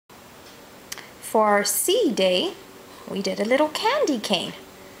for our C day, we did a little candy cane.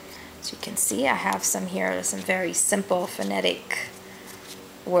 So you can see I have some here, some very simple phonetic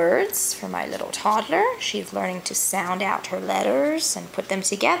words for my little toddler. She's learning to sound out her letters and put them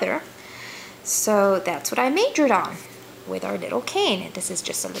together. So that's what I majored on with our little cane. And this is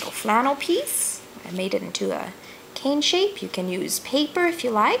just a little flannel piece. I made it into a cane shape. You can use paper if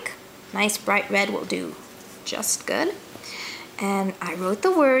you like. Nice bright red will do just good. And I wrote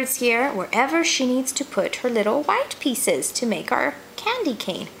the words here wherever she needs to put her little white pieces to make our candy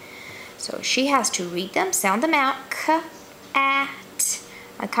cane. So she has to read them, sound them out. K, at.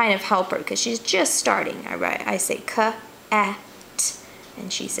 I kind of help her because she's just starting. I say k, at,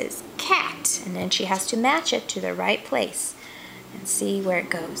 and she says cat, and then she has to match it to the right place and see where it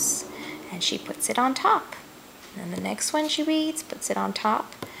goes. And she puts it on top. And the next one she reads, puts it on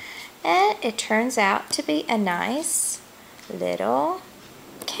top. And it turns out to be a nice little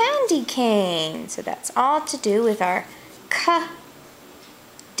candy cane. So that's all to do with our K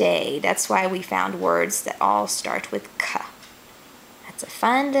day. That's why we found words that all start with K. That's a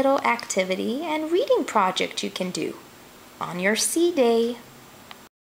fun little activity and reading project you can do on your C day.